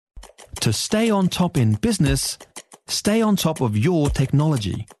To stay on top in business, stay on top of your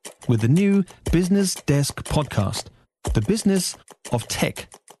technology with the new Business Desk podcast, The Business of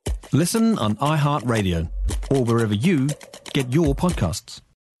Tech. Listen on iHeartRadio or wherever you get your podcasts.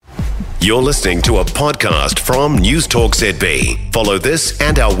 You're listening to a podcast from News Talk ZB. Follow this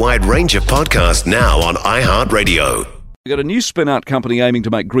and our wide range of podcasts now on iHeartRadio. We've got a new spin-out company aiming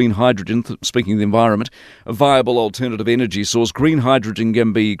to make green hydrogen, speaking of the environment, a viable alternative energy source. Green hydrogen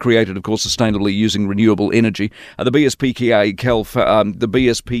can be created, of course, sustainably using renewable energy. The BSPKL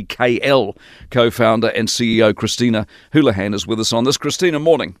co-founder and CEO Christina Houlihan is with us on this. Christina,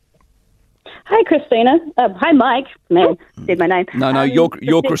 morning. Hi, Christina. Hi, Mike. Man, said my name. No,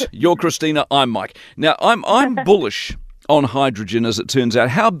 you're Christina. I'm Mike. Now, I'm bullish on hydrogen, as it turns out.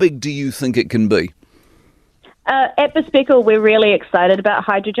 How big do you think it can be? At BSPKL, we're really excited about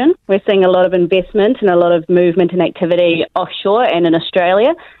hydrogen. We're seeing a lot of investment and a lot of movement and activity offshore and in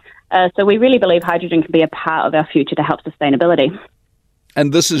Australia. So we really believe hydrogen can be a part of our future to help sustainability.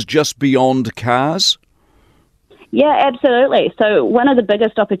 And this is just beyond cars? Yeah, absolutely. So one of the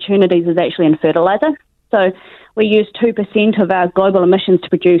biggest opportunities is actually in fertilizer. So we use 2% of our global emissions to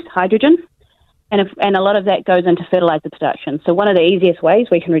produce hydrogen, and a lot of that goes into fertilizer production. So one of the easiest ways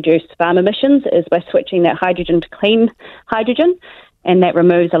we can reduce farm emissions is by switching that hydrogen to clean hydrogen, and that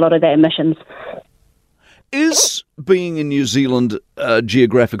removes a lot of their emissions. Is being in New Zealand a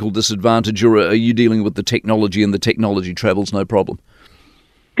geographical disadvantage, or are you dealing with the technology and the technology travels no problem?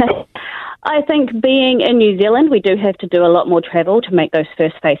 I think being in New Zealand, we do have to do a lot more travel to make those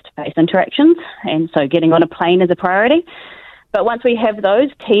first face-to-face interactions, and so getting on a plane is a priority. But once we have those,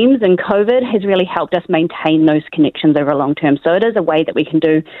 Teams and COVID has really helped us maintain those connections over a long term. So it is a way that we can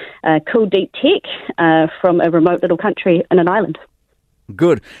do cool, deep tech from a remote little country in an island.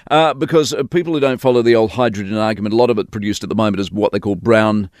 Good, because people who don't follow the old hydrogen argument, a lot of it produced at the moment is what they call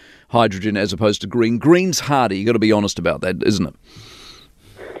brown hydrogen as opposed to green. Green's harder, you've got to be honest about that, isn't it?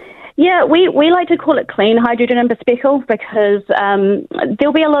 Yeah, we like to call it clean hydrogen in BSPKL because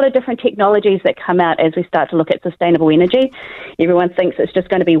there'll be a lot of different technologies that come out as we start to look at sustainable energy. Everyone thinks it's just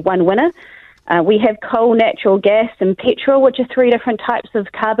going to be one winner. We have coal, natural gas and petrol, which are 3 different types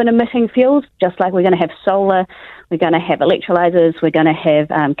of carbon-emitting fuels, just like we're going to have solar, we're going to have electrolyzers, we're going to have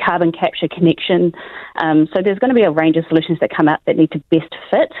carbon capture connection. So there's going to be a range of solutions that come out that need to best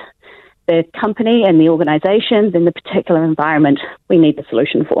fit the company and the organisations and the particular environment we need the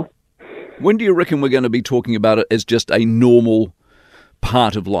solution for. When do you reckon we're going to be talking about it as just a normal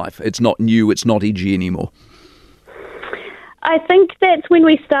part of life? It's not new, it's not edgy anymore. I think that's when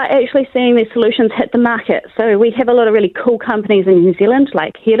we start actually seeing these solutions hit the market. So we have a lot of really cool companies in New Zealand,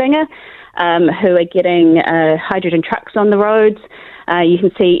 like Heringa, who are getting hydrogen trucks on the roads. You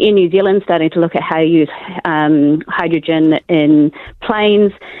can see in New Zealand starting to look at how to use hydrogen in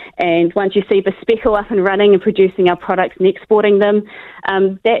planes. And once you see BSPKL up and running and producing our products and exporting them,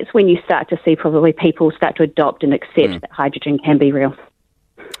 that's when you start to see probably people start to adopt and accept that hydrogen can be real.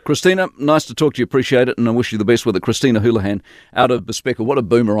 Christina, nice to talk to you. Appreciate it. And I wish you the best with it. Christina Houlihan out of BSPKL. What a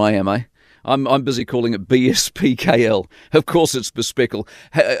boomer I am, eh? I'm busy calling it BSPKL. Of course it's BSPKL.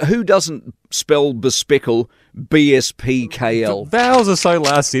 Who doesn't spell BSPKL BSPKL? The vowels are so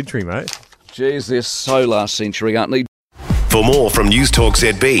last century, mate. Jeez, they're so last century, aren't they? For more from News Talk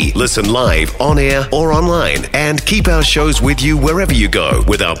ZB, listen live, on air or online, and keep our shows with you wherever you go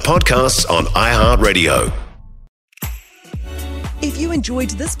with our podcasts on iHeartRadio. If you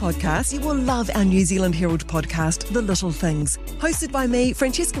enjoyed this podcast, you will love our New Zealand Herald podcast, The Little Things, hosted by me,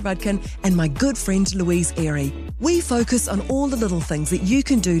 Francesca Rudkin, and my good friend Louise Airy. We focus on all the little things that you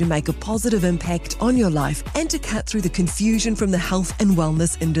can do to make a positive impact on your life and to cut through the confusion from the health and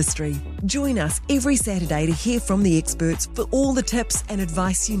wellness industry. Join us every Saturday to hear from the experts for all the tips and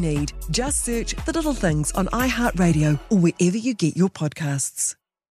advice you need. Just search The Little Things on iHeartRadio or wherever you get your podcasts.